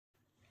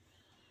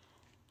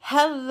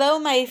Hello,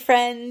 my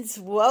friends.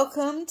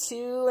 Welcome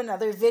to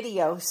another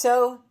video.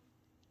 So,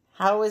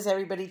 how is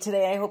everybody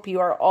today? I hope you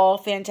are all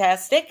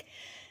fantastic.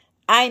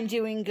 I'm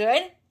doing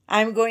good.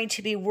 I'm going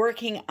to be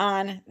working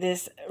on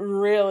this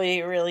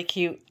really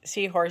cute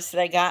seahorse that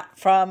I got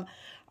from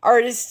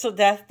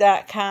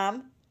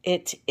artisttilldeath.com.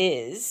 It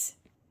is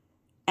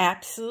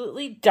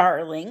absolutely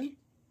darling.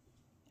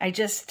 I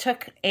just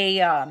took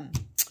a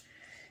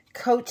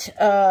coat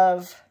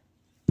of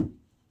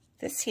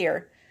this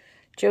here,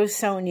 Joe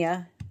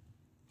Sonia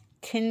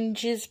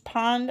Tinges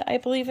Pond, I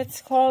believe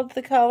it's called,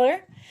 the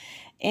color.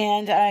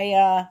 And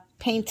I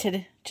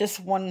painted just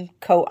one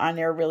coat on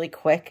there really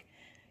quick.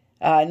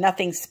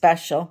 Nothing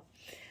special.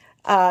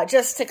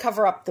 Just to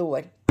cover up the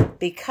wood,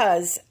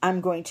 because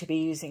I'm going to be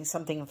using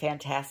something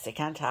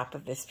fantastic on top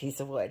of this piece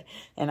of wood.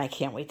 And I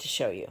can't wait to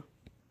show you.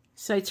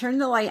 So I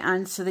turned the light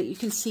on so that you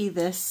can see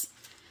this.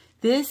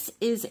 This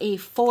is a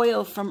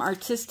foil from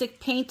Artistic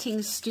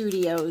Painting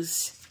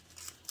Studios.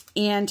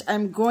 And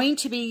I'm going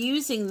to be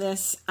using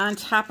this on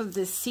top of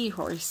this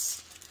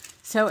seahorse.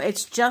 So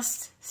it's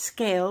just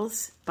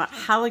scales, but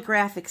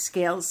holographic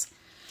scales.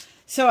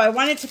 So I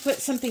wanted to put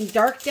something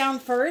dark down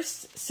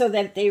first so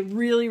that they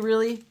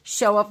really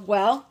show up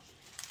well.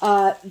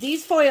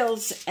 These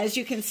foils, as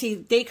you can see,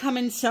 they come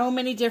in so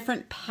many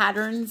different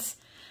patterns.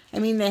 I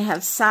mean, they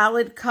have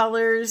solid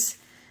colors.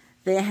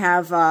 They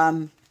have,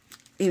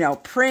 you know,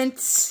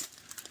 prints.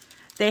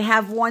 They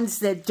have ones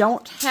that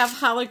don't have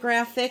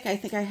holographic. I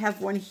think I have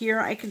one here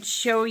I can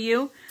show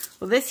you.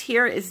 Well, this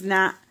here is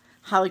not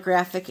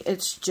holographic.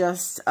 It's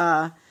just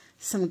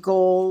some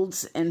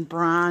golds and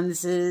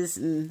bronzes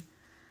and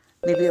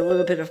maybe a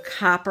little bit of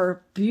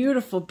copper.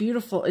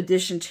 Beautiful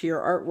addition to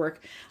your artwork.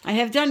 I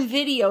have done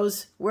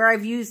videos where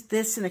I've used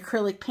this in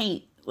acrylic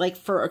paint, like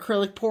for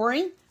acrylic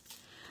pouring.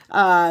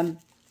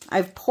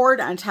 I've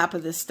poured on top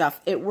of this stuff.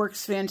 It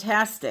works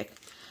fantastic.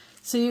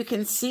 So you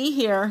can see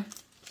here,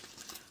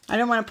 I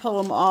don't want to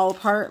pull them all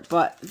apart,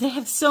 but they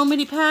have so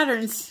many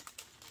patterns,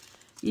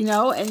 you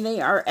know, and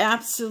they are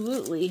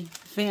absolutely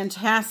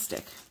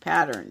fantastic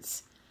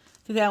patterns.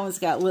 That one's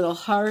got little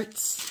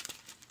hearts.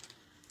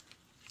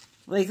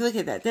 Like, look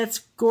at that. That's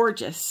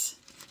gorgeous.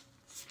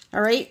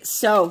 All right,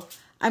 so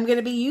I'm going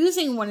to be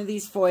using one of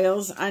these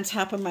foils on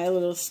top of my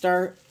little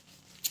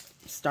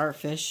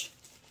starfish,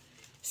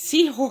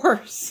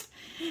 seahorse,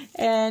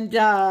 and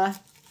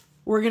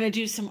we're going to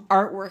do some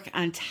artwork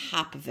on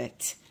top of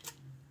it.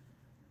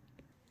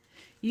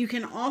 You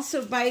can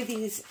also buy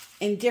these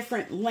in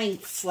different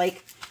lengths.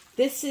 Like,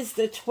 this is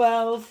the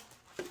 12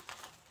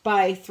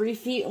 by 3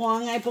 feet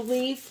long, I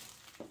believe.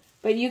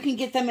 But you can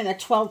get them in a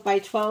 12 by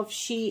 12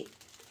 sheet.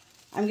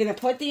 I'm going to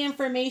put the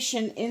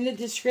information in the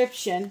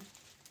description,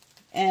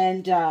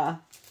 and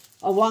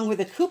along with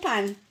a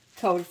coupon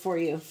code for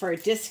you for a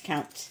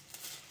discount.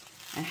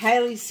 I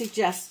highly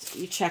suggest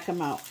you check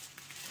them out.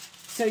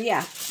 So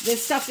yeah,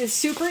 this stuff is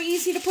super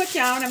easy to put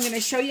down. I'm going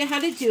to show you how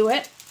to do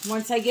it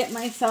once I get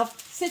myself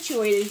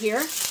situated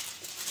here.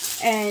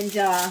 And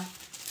oh,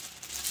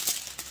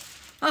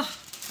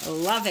 I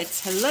love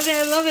it. I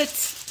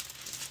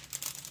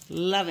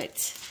love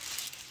it.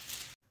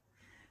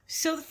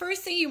 So the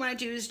first thing you want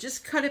to do is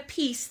just cut a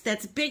piece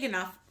that's big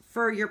enough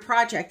for your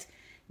project.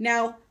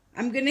 Now,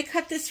 I'm going to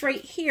cut this right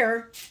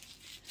here,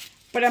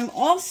 but I'm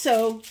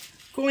also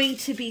going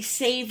to be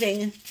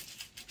saving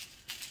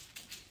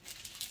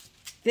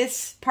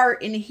this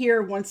part in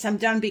here once I'm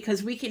done,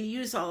 because we can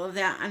use all of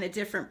that on a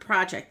different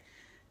project.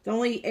 The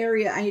only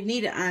area I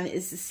need it on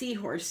is the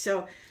seahorse.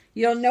 So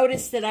you'll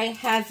notice that I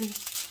have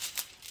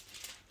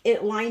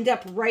it lined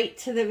up right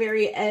to the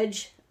very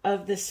edge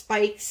of the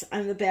spikes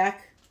on the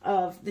back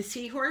of the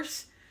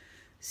seahorse.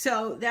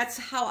 So that's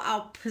how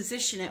I'll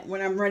position it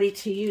when I'm ready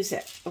to use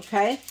it,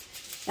 okay?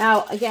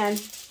 Now, again,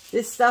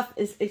 this stuff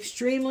is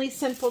extremely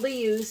simple to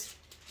use.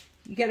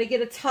 You got to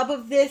get a tub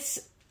of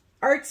this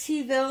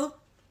Artsyville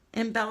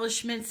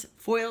Embellishments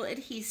foil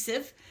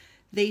adhesive.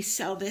 They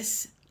sell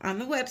this on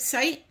the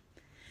website.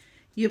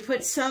 You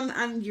put some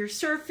on your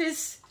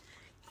surface,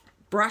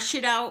 brush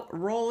it out,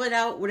 roll it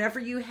out, whatever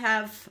you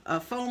have,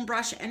 a foam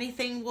brush,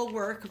 anything will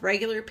work,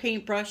 regular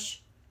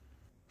paintbrush.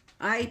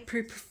 I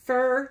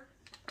prefer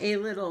a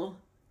little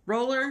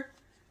roller,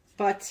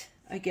 but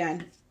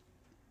again,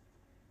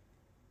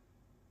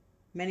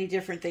 many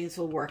different things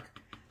will work.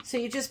 So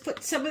you just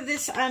put some of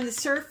this on the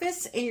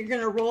surface and you're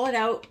going to roll it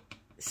out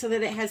so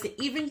that it has an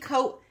even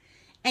coat,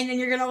 and then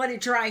you're going to let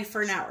it dry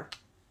for an hour,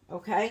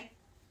 okay?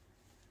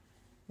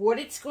 What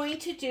it's going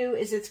to do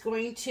is it's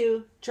going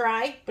to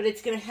dry, but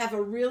it's going to have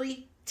a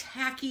really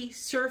tacky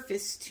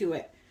surface to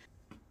it.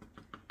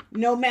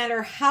 No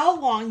matter how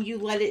long you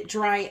let it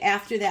dry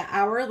after that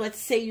hour, let's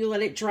say you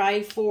let it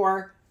dry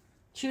for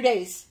 2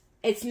 days,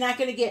 it's not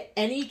going to get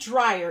any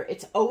drier.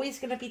 It's always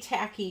going to be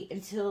tacky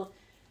until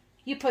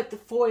you put the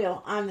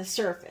foil on the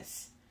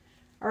surface.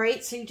 All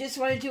right, so you just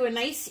want to do a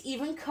nice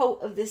even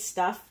coat of this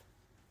stuff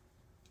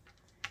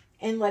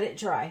and let it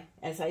dry,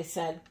 as I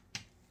said,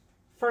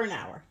 for an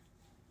hour.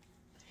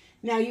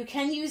 Now, you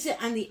can use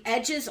it on the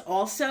edges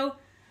also.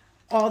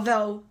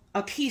 although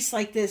a piece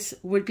like this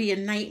would be a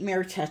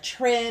nightmare to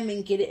trim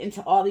and get it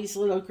into all these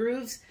little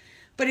grooves.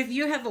 But if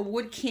you have a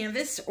wood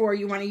canvas or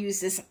you want to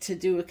use this to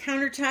do a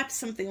countertop,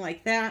 something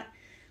like that,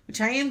 which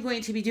I am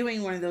going to be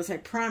doing one of those, I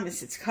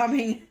promise it's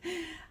coming,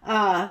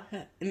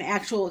 an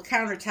actual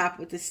countertop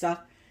with this stuff.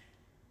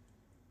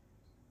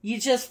 You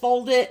just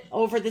fold it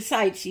over the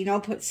sides, you know,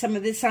 put some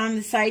of this on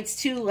the sides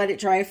too, let it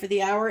dry for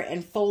the hour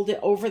and fold it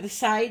over the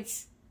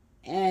sides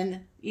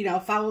and, you know,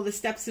 follow the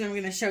steps that I'm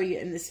going to show you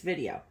in this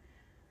video.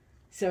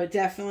 So it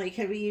definitely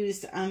can be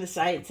used on the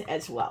sides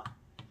as well.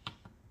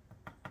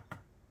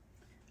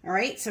 All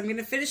right, so I'm going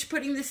to finish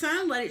putting this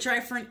on, let it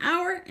dry for an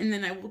hour, and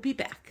then I will be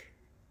back.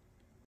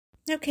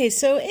 Okay,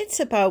 so it's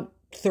about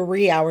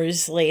 3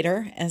 hours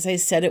later. As I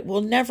said, it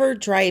will never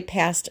dry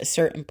past a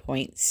certain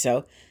point,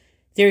 so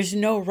there's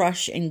no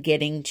rush in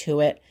getting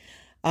to it.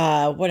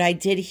 What I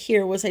did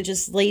here was I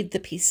just laid the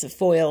piece of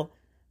foil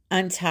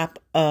on top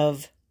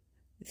of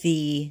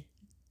the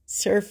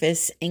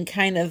surface and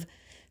kind of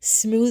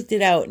smoothed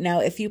it out.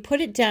 Now, if you put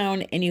it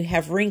down and you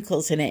have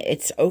wrinkles in it,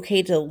 it's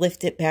okay to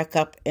lift it back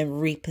up and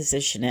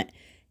reposition it,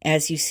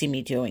 as you see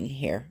me doing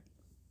here.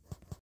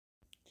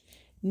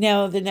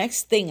 Now, the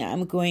next thing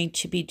I'm going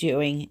to be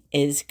doing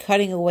is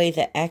cutting away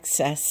the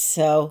excess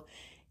so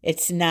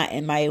it's not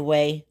in my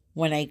way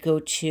when I go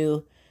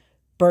to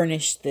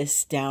burnish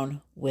this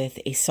down with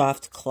a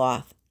soft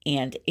cloth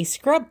and a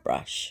scrub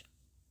brush.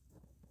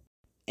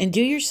 And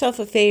do yourself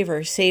a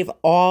favor, save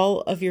all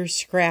of your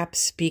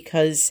scraps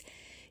because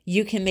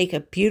you can make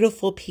a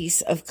beautiful piece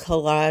of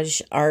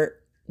collage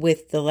art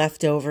with the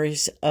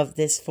leftovers of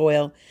this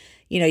foil.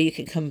 You know, you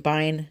can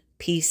combine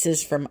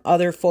pieces from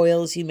other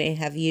foils you may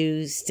have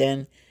used,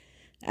 and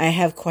I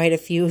have quite a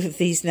few of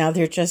these now.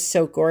 They're just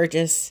so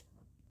gorgeous.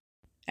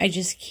 I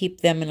just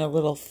keep them in a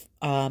little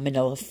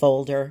manila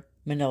folder,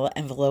 manila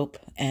envelope,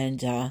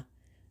 and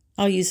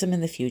I'll use them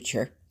in the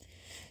future.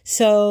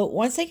 So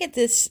once I get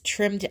this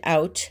trimmed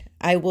out,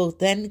 I will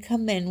then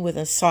come in with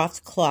a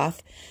soft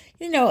cloth,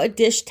 you know, a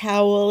dish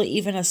towel,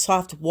 even a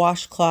soft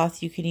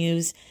washcloth you can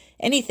use,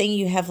 anything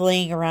you have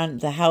laying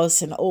around the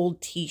house, an old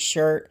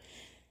t-shirt,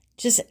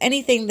 just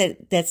anything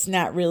that's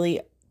not really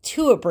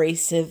too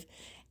abrasive,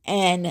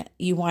 and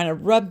you want to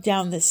rub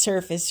down the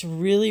surface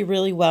really,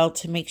 really well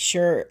to make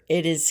sure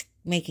it is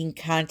making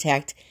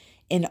contact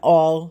in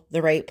all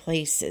the right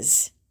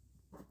places.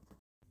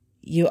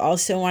 You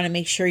also want to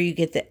make sure you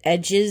get the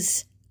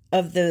edges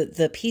of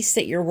the piece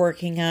that you're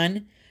working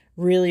on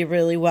really,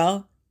 really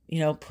well. You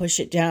know, push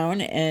it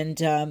down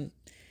and,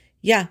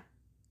 yeah,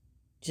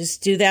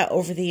 just do that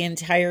over the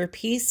entire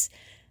piece.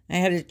 I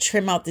had to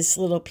trim out this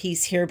little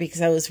piece here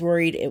because I was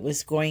worried it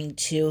was going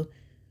to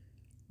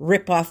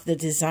rip off the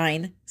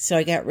design. So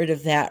I got rid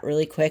of that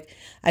really quick.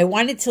 I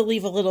wanted to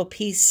leave a little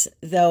piece,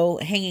 though,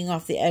 hanging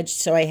off the edge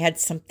so I had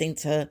something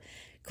to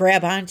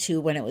grab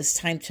onto when it was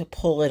time to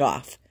pull it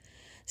off.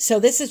 So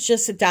this is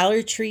just a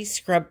Dollar Tree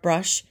scrub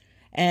brush,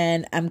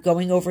 and I'm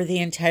going over the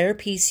entire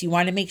piece. You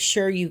want to make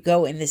sure you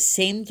go in the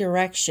same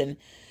direction.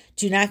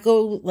 Do not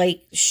go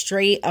like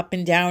straight up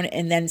and down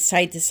and then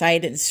side to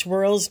side in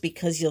swirls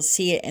because you'll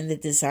see it in the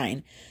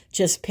design.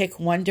 Just pick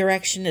one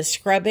direction to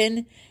scrub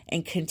in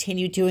and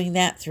continue doing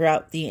that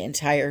throughout the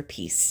entire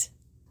piece.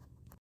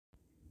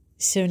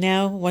 So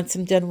now, once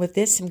I'm done with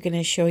this, I'm going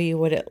to show you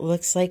what it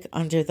looks like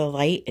under the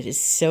light. It is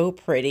so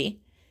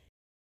pretty.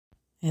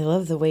 I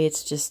love the way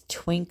it's just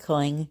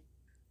twinkling.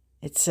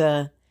 It's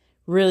a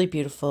really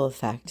beautiful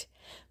effect.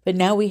 But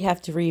now we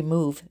have to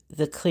remove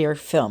the clear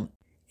film.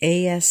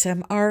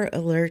 ASMR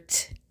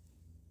alert.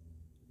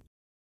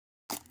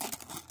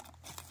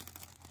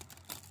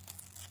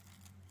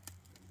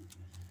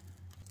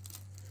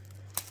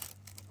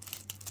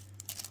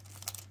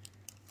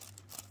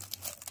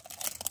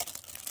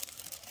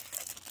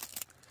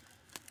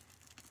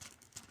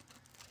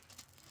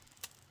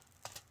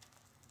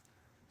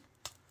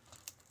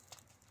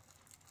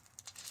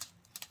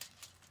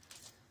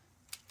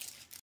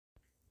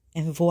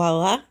 And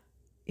voila,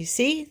 you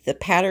see the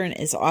pattern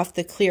is off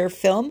the clear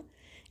film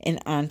and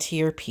onto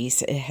your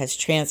piece. It has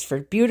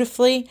transferred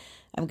beautifully.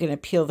 I'm going to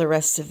peel the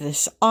rest of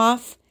this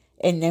off,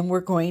 and then we're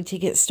going to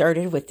get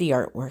started with the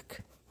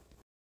artwork.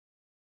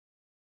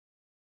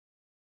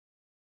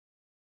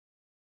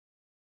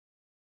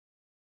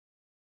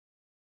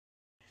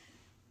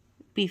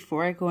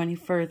 Before I go any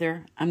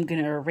further, I'm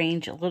going to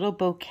arrange a little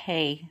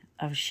bouquet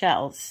of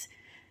shells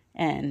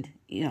and,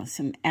 you know,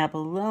 some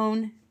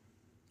abalone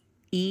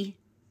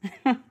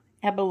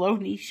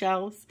abalone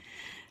shells.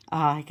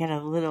 I got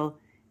a little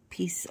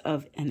piece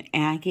of an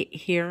agate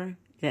here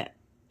that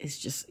is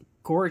just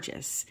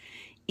gorgeous,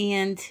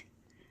 and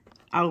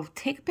I'll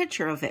take a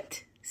picture of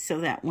it so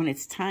that when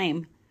it's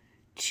time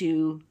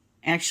to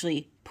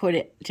actually put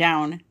it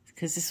down,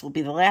 because this will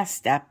be the last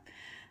step,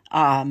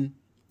 I'll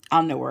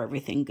know where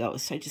everything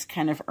goes. So I just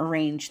kind of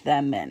arrange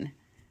them and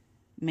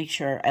make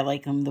sure I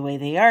like them the way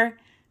they are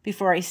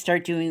before I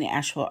start doing the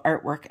actual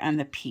artwork on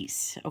the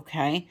piece,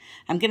 okay?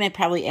 I'm going to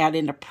probably add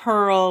in a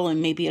pearl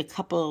and maybe a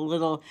couple of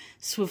little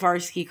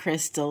Swarovski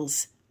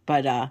crystals,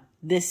 but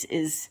this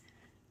is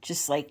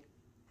just like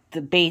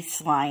the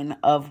baseline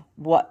of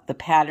what the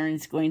pattern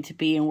is going to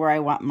be and where I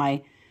want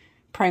my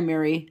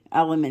primary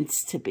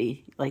elements to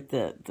be, like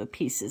the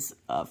pieces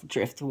of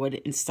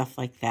driftwood and stuff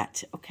like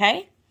that,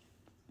 okay?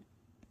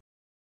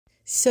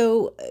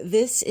 So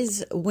this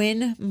is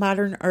Win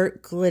Modern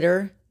Art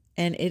Glitter,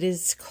 and it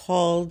is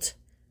called,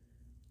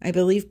 I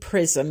believe,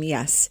 Prism.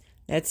 Yes,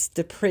 that's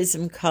the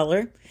Prism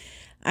color.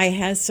 I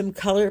have some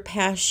Color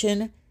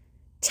Passion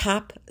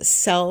Top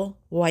Cell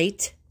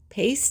White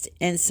paste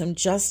and some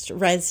Just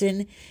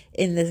Resin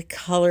in the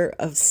color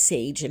of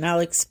Sage. And I'll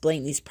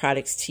explain these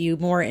products to you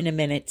more in a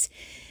minute.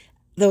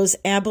 Those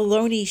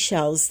abalone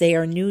shells, they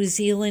are New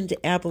Zealand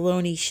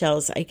abalone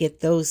shells. I get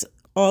those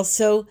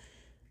also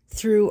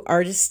through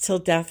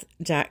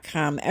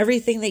artisttilldeath.com.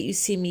 Everything that you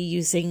see me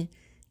using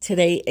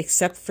today,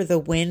 except for the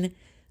Win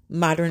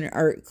Modern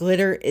Art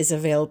Glitter, is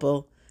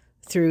available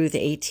through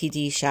the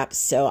ATD shop.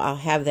 So I'll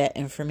have that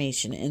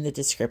information in the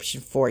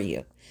description for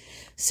you.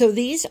 So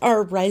these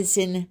are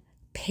resin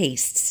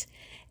pastes,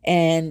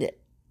 and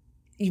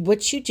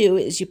what you do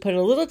is you put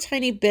a little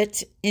tiny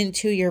bit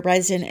into your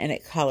resin and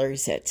it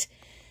colors it.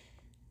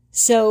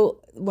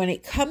 So when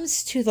it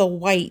comes to the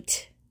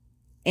white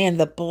and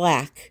the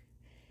black,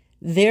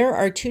 there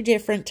are two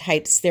different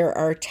types. There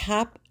are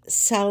top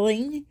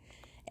selling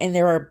and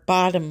there are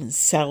bottom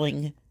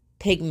selling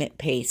pigment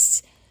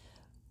pastes.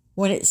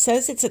 When it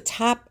says it's a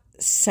top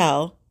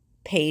cell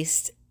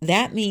paste,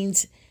 that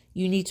means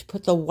you need to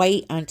put the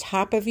white on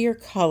top of your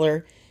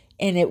color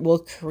and it will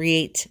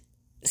create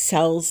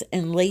cells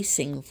and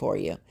lacing for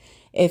you.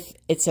 If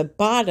it's a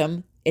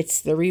bottom,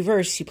 it's the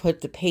reverse. You put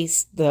the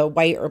paste, the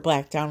white or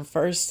black, down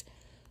first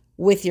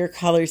with your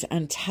colors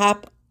on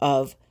top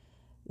of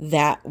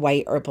that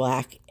white or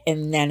black,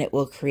 and then it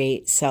will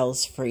create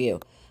cells for you.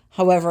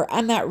 However,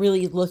 I'm not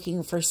really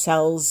looking for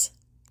cells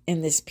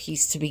in this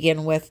piece to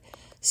begin with,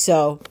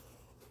 so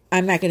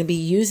I'm not going to be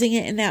using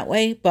it in that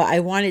way, but I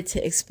wanted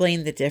to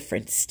explain the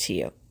difference to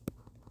you.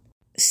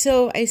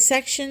 So I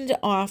sectioned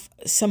off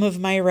some of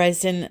my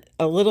resin,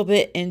 a little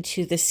bit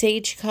into the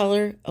sage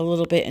color, a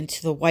little bit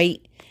into the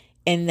white,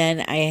 and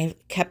then I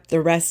kept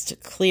the rest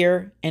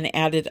clear and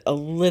added a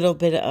little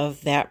bit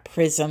of that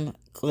Prism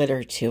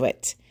glitter to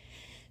it.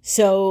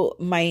 So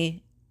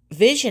my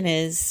vision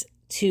is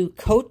to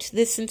coat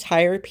this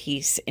entire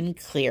piece in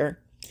clear,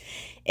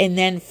 and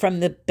then from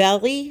the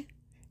belly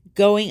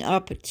going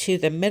up to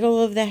the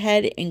middle of the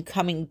head and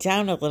coming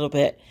down a little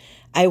bit,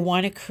 I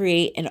want to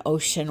create an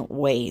ocean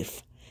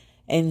wave.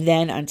 And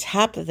then on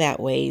top of that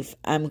wave,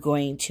 I'm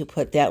going to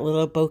put that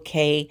little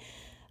bouquet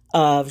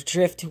of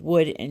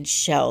driftwood and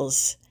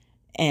shells.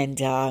 And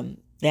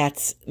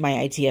that's my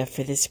idea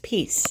for this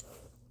piece.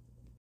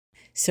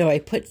 So I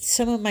put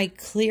some of my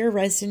clear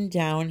resin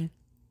down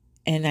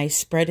and I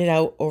spread it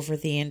out over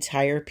the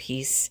entire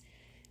piece.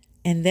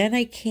 And then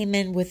I came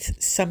in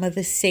with some of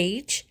the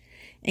sage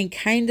and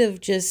kind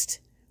of just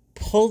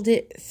pulled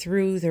it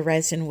through the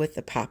resin with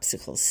the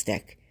popsicle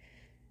stick.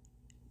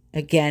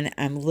 Again,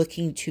 I'm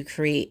looking to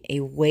create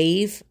a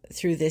wave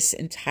through this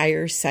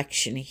entire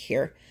section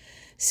here.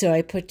 So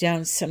I put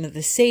down some of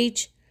the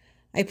sage,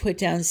 I put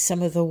down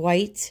some of the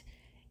white,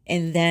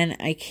 and then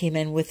I came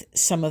in with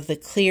some of the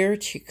clear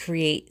to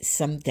create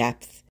some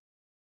depth.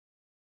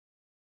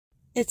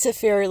 It's a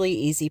fairly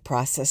easy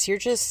process. You're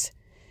just,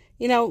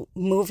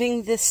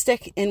 moving the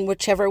stick in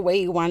whichever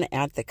way you want to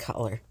add the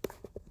color.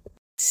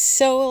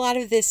 So a lot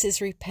of this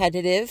is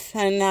repetitive,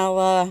 and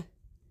I'll,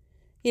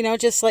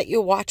 just let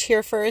you watch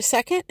here for a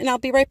second, and I'll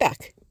be right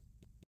back.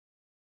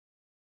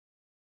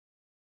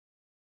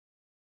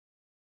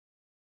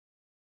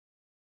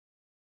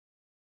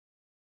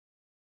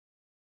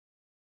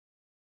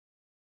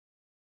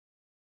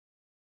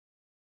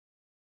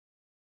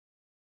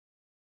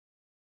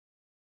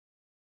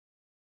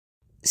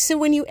 So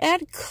when you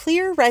add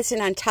clear resin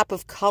on top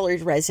of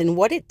colored resin,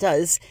 what it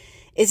does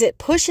is it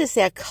pushes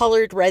that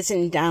colored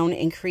resin down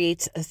and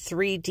creates a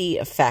 3D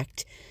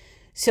effect.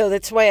 So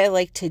that's why I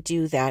like to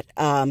do that.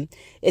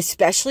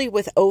 Especially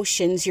with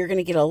oceans, you're going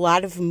to get a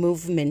lot of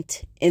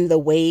movement in the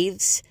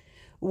waves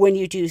when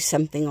you do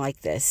something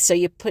like this. So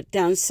you put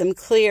down some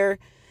clear,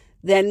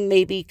 then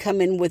maybe come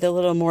in with a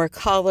little more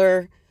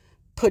color,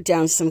 put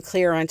down some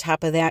clear on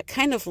top of that,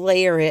 kind of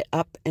layer it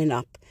up and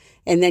up.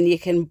 And then you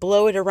can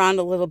blow it around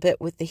a little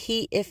bit with the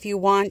heat if you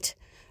want.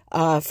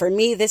 For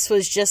me, this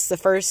was just the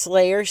first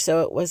layer,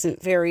 so it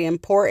wasn't very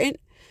important.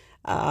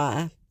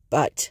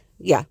 But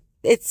yeah,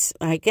 it's,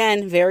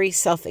 again, very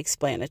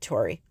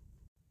self-explanatory.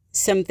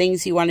 Some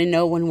things you want to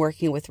know when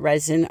working with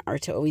resin are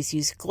to always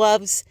use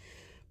gloves,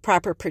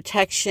 proper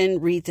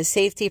protection, read the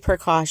safety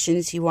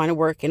precautions. You want to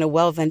work in a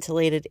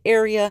well-ventilated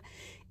area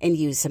and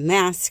use a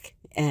mask.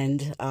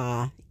 And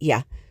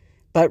yeah.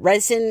 But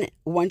resin,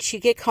 once you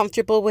get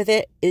comfortable with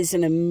it, is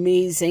an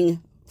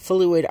amazing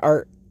fluid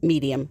art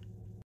medium.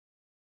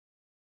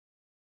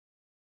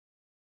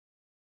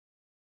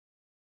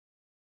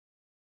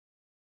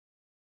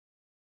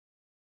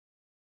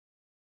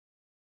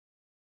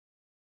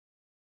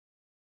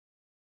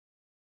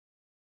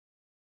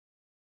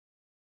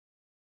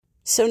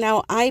 So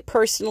now I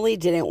personally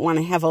didn't want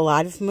to have a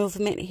lot of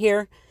movement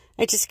here.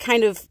 I just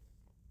kind of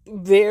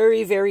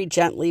very, very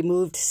gently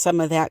moved some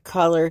of that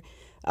color,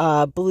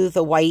 blew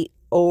the white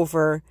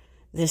over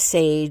the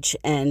sage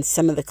and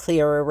some of the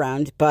clear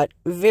around, but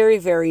very,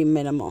 very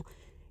minimal.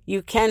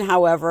 You can,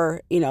 however,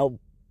 you know,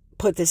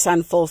 put this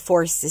on full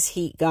force, this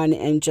heat gun,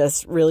 and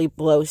just really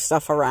blow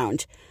stuff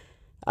around.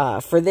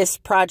 For this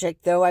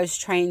project, though, I was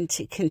trying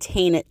to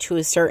contain it to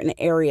a certain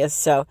area,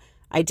 so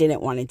I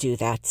didn't want to do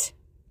that.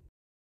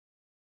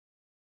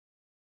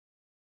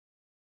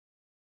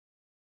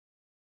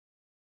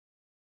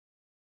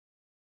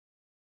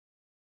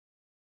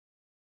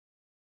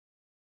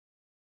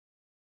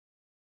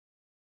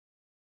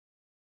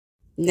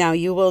 Now,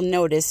 you will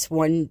notice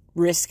one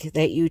risk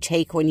that you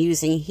take when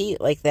using heat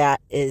like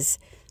that is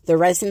the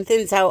resin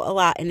thins out a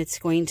lot and it's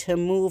going to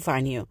move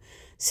on you.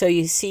 So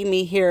you see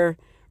me here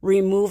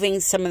removing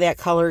some of that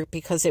color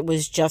because it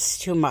was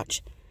just too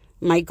much.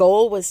 My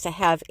goal was to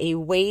have a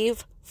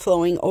wave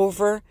flowing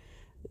over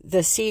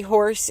the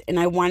seahorse, and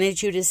I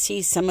wanted you to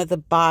see some of the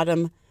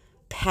bottom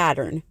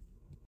pattern.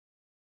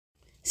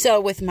 So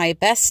with my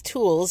best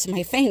tools,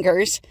 my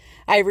fingers,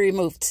 I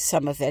removed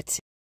some of it.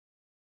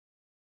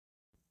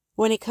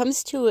 When it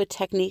comes to a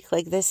technique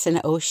like this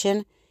in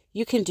ocean,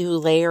 you can do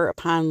layer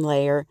upon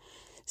layer.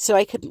 So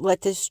I could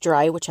let this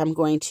dry, which I'm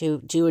going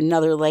to do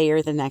another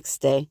layer the next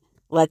day.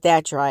 Let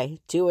that dry,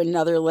 do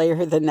another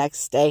layer the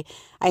next day.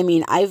 I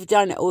mean, I've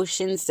done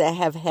oceans that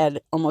have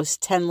had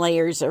almost 10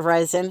 layers of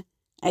resin.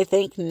 I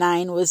think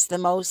 9 was the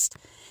most.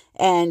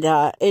 And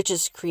it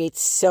just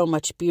creates so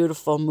much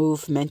beautiful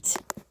movement.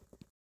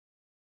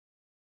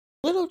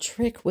 Little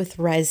trick with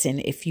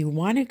resin, if you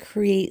want to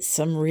create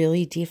some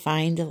really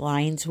defined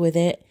lines with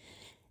it,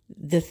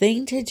 the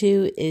thing to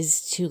do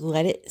is to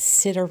let it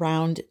sit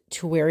around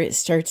to where it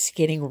starts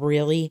getting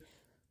really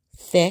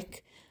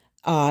thick.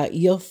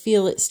 You'll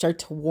feel it start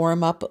to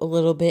warm up a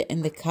little bit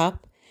in the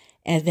cup.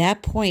 At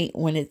that point,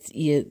 when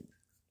you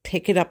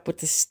pick it up with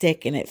the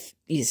stick and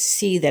you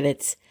see that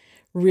it's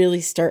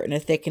really starting to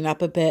thicken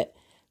up a bit,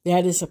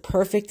 that is a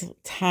perfect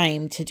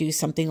time to do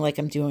something like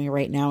I'm doing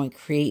right now and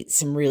create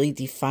some really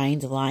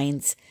defined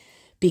lines,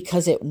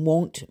 because it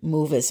won't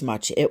move as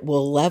much. It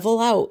will level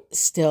out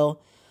still,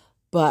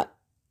 but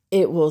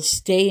it will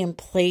stay in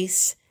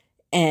place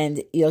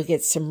and you'll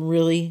get some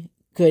really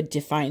good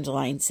defined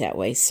lines that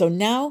way. So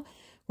now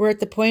we're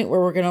at the point where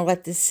we're going to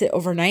let this sit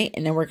overnight,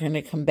 and then we're going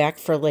to come back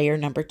for layer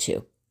number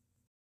 2.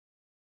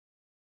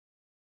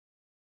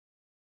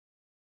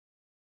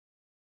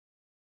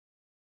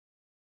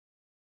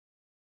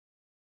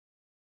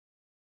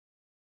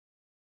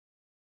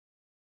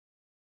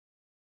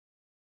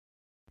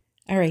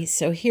 All right,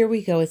 so here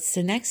we go. It's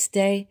the next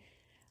day.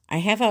 I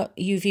have a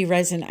UV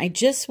resin. I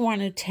just want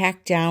to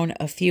tack down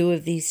a few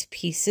of these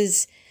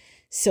pieces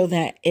so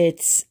that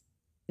it's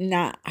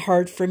not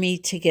hard for me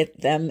to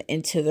get them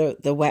into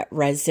the wet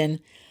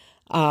resin.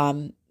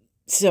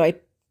 So I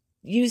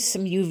used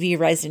some UV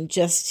resin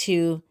just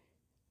to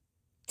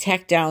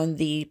tack down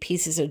the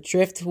pieces of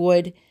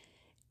driftwood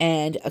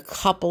and a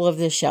couple of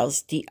the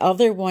shells. The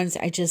other ones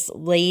I just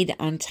laid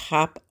on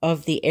top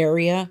of the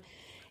area.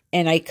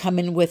 And I come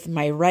in with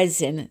my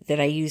resin that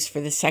I use for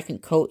the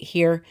second coat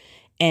here,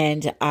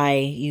 and I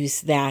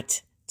use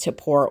that to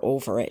pour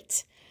over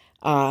it.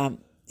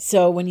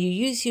 So when you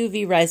use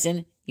UV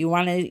resin, you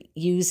want to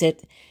use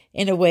it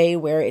in a way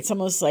where it's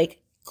almost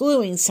like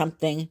gluing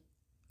something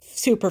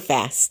super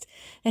fast.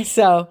 And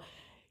so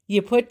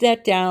you put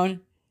that down,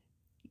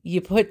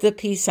 you put the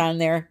piece on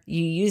there,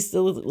 you use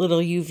the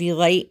little UV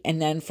light,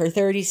 and then for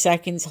 30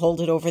 seconds,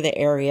 hold it over the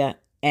area,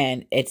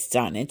 and it's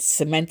done. It's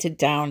cemented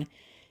down.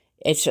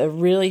 It's a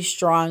really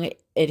strong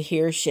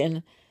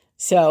adhesion.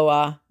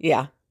 So,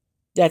 yeah,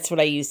 that's what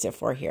I used it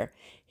for here.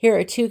 Here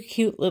are 2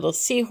 cute little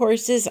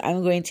seahorses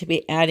I'm going to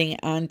be adding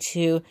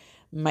onto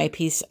my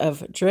piece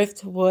of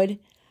driftwood,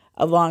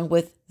 along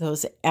with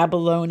those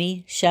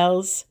abalone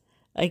shells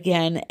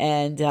again,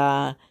 and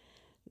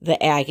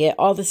the agate,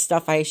 all the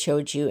stuff I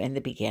showed you in the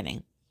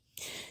beginning.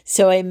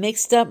 So I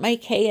mixed up my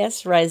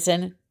KS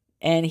resin,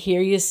 and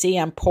here you see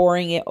I'm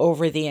pouring it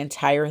over the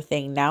entire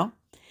thing now.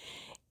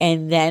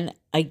 And then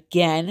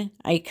again,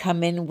 I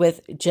come in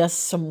with just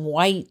some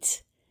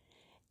white,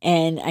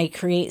 and I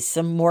create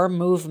some more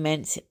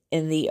movement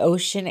in the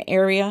ocean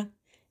area.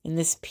 And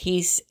this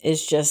piece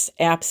is just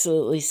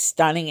absolutely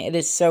stunning. It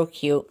is so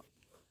cute.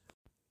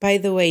 By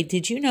the way,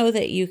 did you know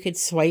that you could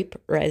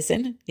swipe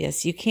resin?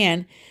 Yes, you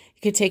can.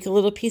 You could take a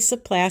little piece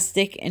of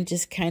plastic and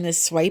just kind of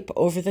swipe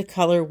over the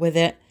color with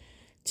it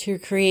to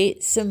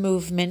create some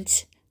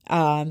movement.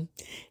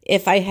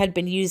 If I had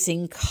been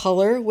using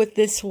color with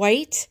this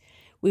white,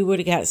 we would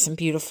have got some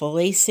beautiful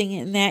lacing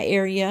in that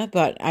area,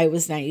 but I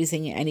was not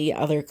using any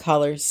other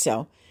colors,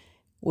 so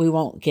we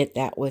won't get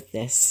that with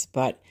this.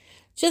 But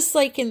just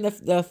like in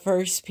the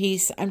first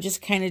piece, I'm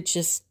just kind of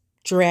just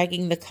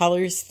dragging the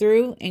colors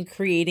through and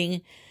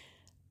creating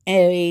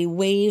a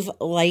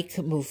wave-like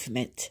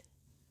movement.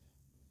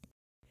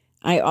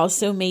 I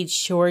also made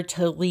sure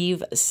to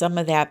leave some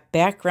of that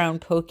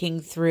background poking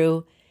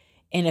through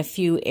in a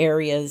few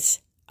areas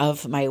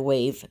of my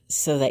wave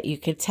so that you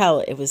could tell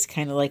it was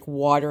kind of like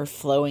water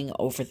flowing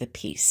over the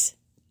piece.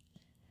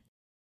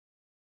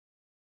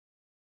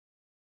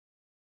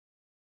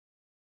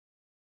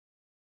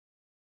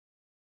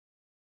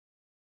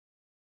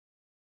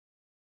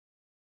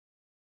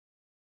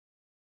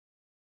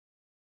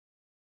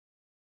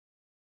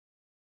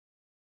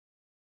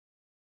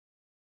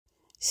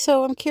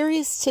 So I'm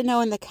curious to know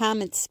in the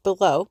comments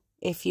below,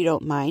 if you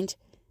don't mind,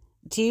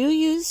 do you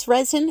use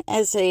resin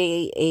as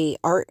a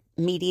art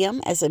medium,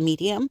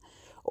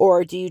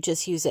 or do you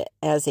just use it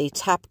as a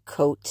top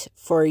coat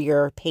for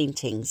your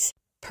paintings?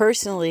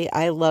 Personally,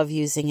 I love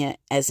using it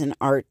as an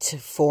art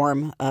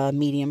form,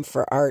 medium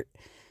for art,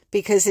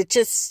 because it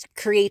just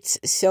creates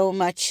so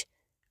much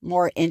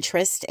more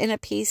interest in a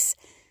piece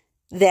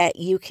that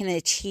you can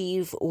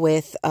achieve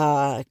with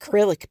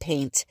acrylic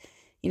paint.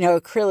 You know,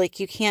 acrylic,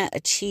 you can't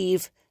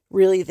achieve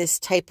really this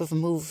type of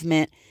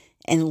movement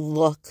and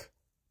look.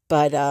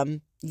 But,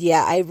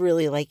 yeah, I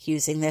really like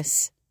using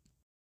this.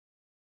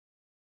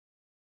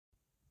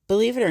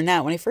 Believe it or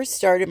not, when I first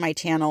started my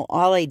channel,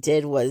 all I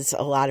did was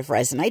a lot of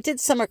resin. I did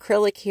some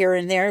acrylic here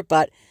and there,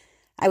 but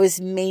I was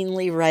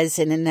mainly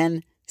resin. And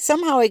then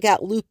somehow I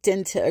got looped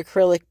into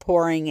acrylic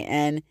pouring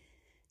and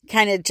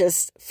kind of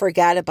just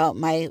forgot about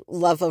my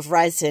love of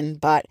resin.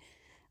 But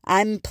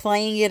I'm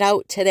playing it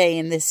out today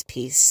in this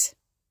piece.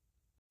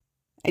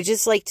 I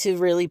just like to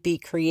really be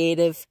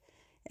creative.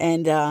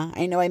 And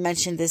I know I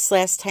mentioned this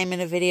last time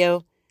in a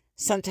video.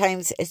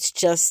 Sometimes it's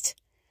just,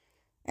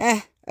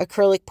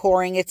 acrylic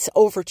pouring. It's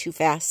over too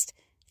fast.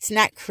 It's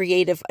not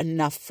creative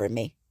enough for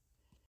me.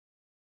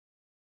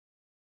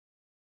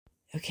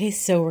 Okay,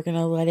 so we're going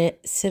to let it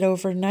sit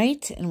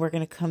overnight. And we're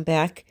going to come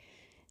back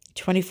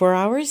 24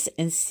 hours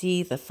and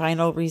see the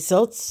final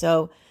results.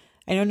 So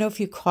I don't know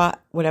if you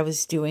caught what I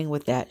was doing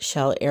with that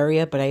shell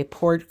area, but I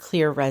poured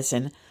clear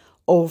resin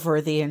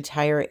over the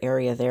entire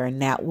area there,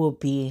 and that will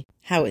be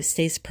how it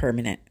stays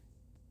permanent.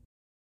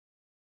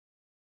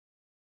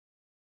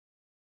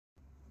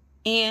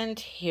 And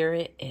here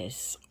it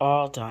is,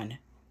 all done.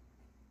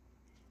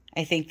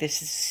 I think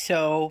this is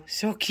so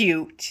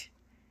cute.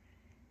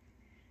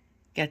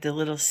 Got the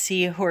little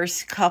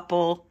seahorse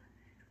couple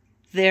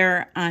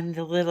there on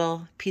the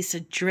little piece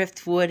of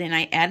driftwood, and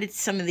I added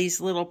some of these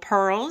little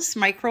pearls,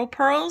 micro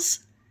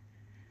pearls.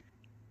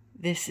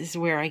 This is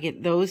where I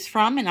get those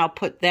from, and I'll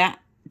put that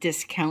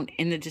discount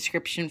in the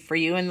description for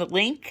you in the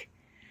link.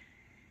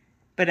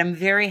 But I'm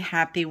very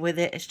happy with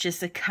it. It's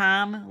just a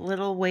calm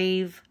little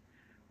wave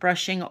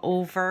brushing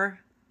over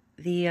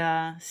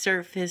the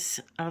surface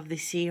of the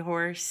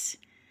seahorse.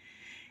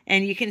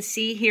 And you can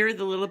see here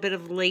the little bit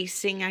of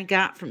lacing I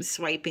got from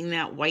swiping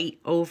that white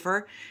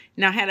over.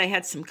 Now, had I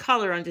had some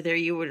color under there,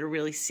 you would have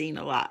really seen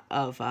a lot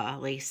of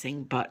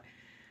lacing. But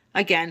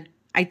again,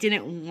 I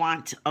didn't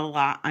want a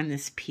lot on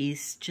this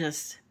piece,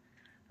 just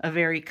a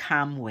very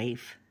calm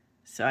wave.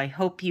 So I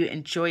hope you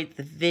enjoyed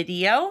the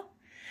video.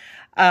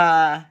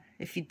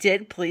 If you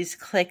did, please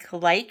click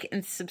like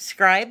and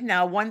subscribe.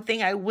 Now, one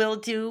thing I will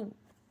do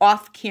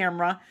off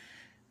camera,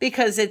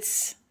 because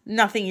it's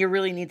nothing you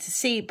really need to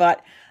see,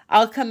 but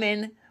I'll come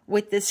in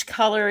with this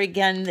color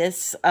again,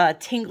 this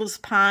Tingles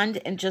Pond,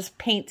 and just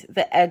paint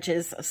the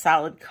edges a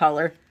solid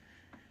color.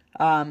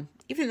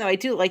 Even though I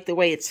do like the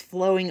way it's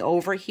flowing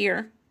over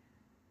here.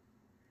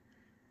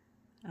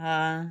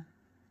 I'll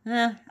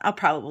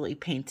probably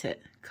paint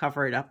it,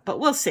 cover it up, but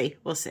we'll see.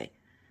 We'll see.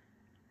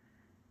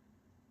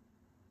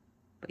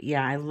 But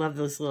yeah, I love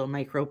those little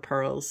micro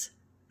pearls.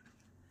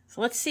 So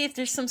let's see if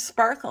there's some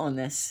sparkle in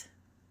this.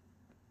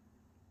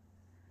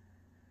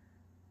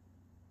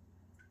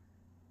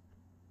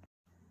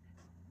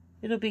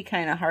 It'll be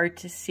kind of hard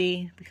to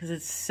see because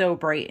it's so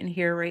bright in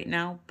here right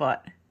now,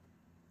 but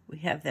we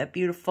have that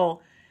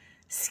beautiful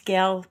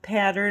scale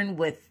pattern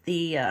with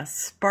the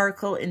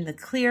sparkle in the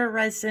clear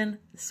resin,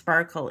 the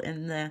sparkle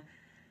in the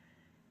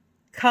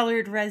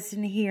colored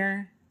resin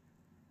here.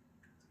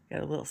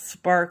 Got a little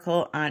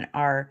sparkle on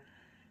our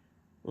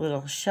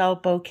little shell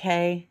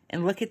bouquet.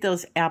 And look at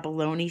those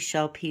abalone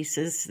shell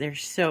pieces. They're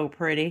so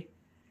pretty.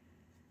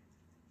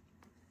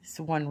 There's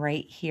one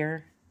right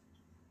here.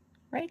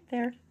 Right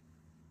there.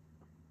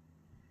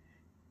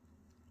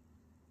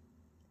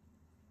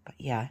 But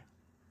yeah.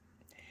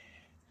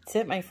 That's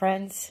it, my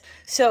friends.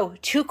 So,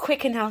 2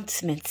 quick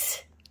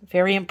announcements.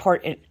 Very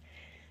important.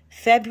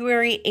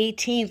 February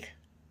 18th,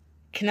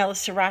 Canella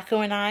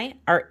Sirocco and I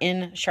are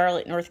in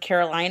Charlotte, North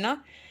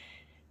Carolina.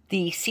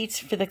 The seats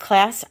for the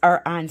class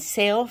are on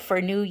sale for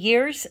New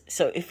Year's.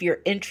 So if you're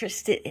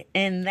interested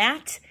in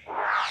that,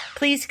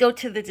 please go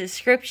to the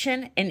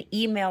description and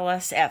email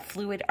us at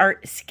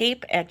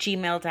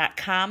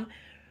fluidartscape@gmail.com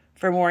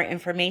for more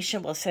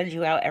information. We'll send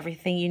you out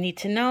everything you need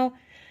to know.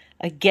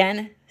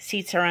 Again,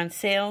 seats are on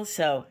sale,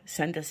 so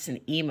send us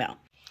an email.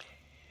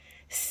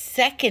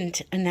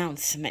 Second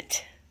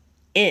announcement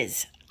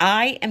is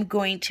I am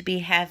going to be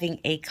having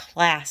a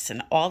class,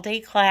 an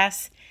all-day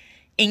class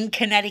in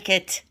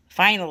Connecticut.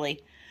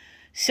 Finally.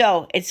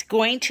 So it's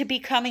going to be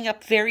coming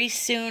up very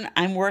soon.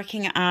 I'm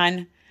working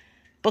on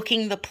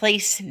booking the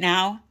place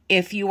now.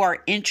 If you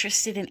are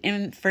interested in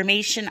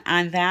information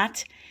on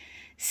that,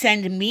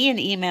 send me an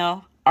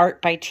email,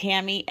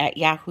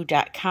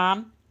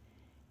 artbytammy@yahoo.com,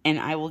 and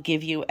I will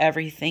give you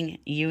everything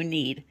you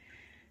need.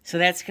 So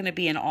that's going to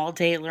be an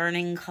all-day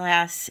learning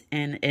class,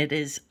 and it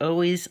is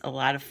always a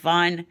lot of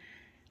fun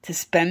to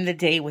spend the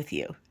day with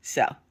you.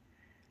 So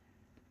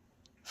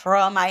for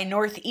all my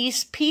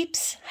Northeast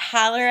peeps,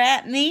 holler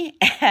at me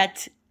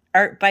at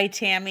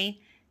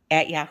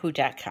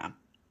artbytammy@yahoo.com.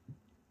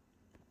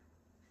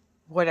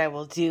 What I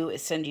will do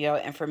is send you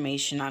out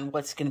information on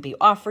what's going to be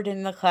offered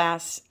in the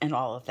class and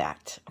all of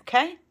that,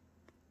 okay?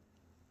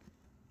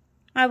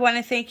 I want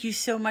to thank you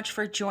so much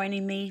for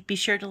joining me. Be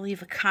sure to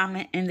leave a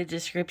comment in the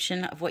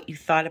description of what you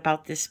thought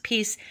about this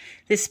piece.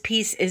 This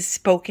piece is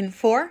spoken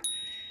for,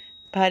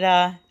 but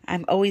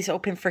I'm always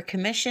open for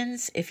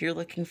commissions. If you're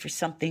looking for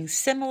something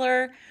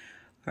similar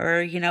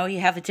or, you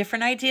have a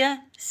different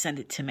idea, send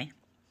it to me.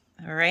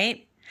 All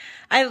right?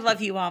 I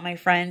love you all, my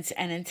friends.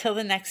 And until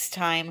the next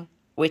time,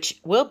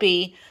 which will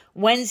be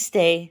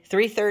Wednesday,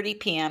 3:30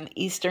 p.m.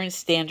 Eastern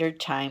Standard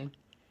Time,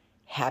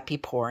 happy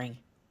pouring.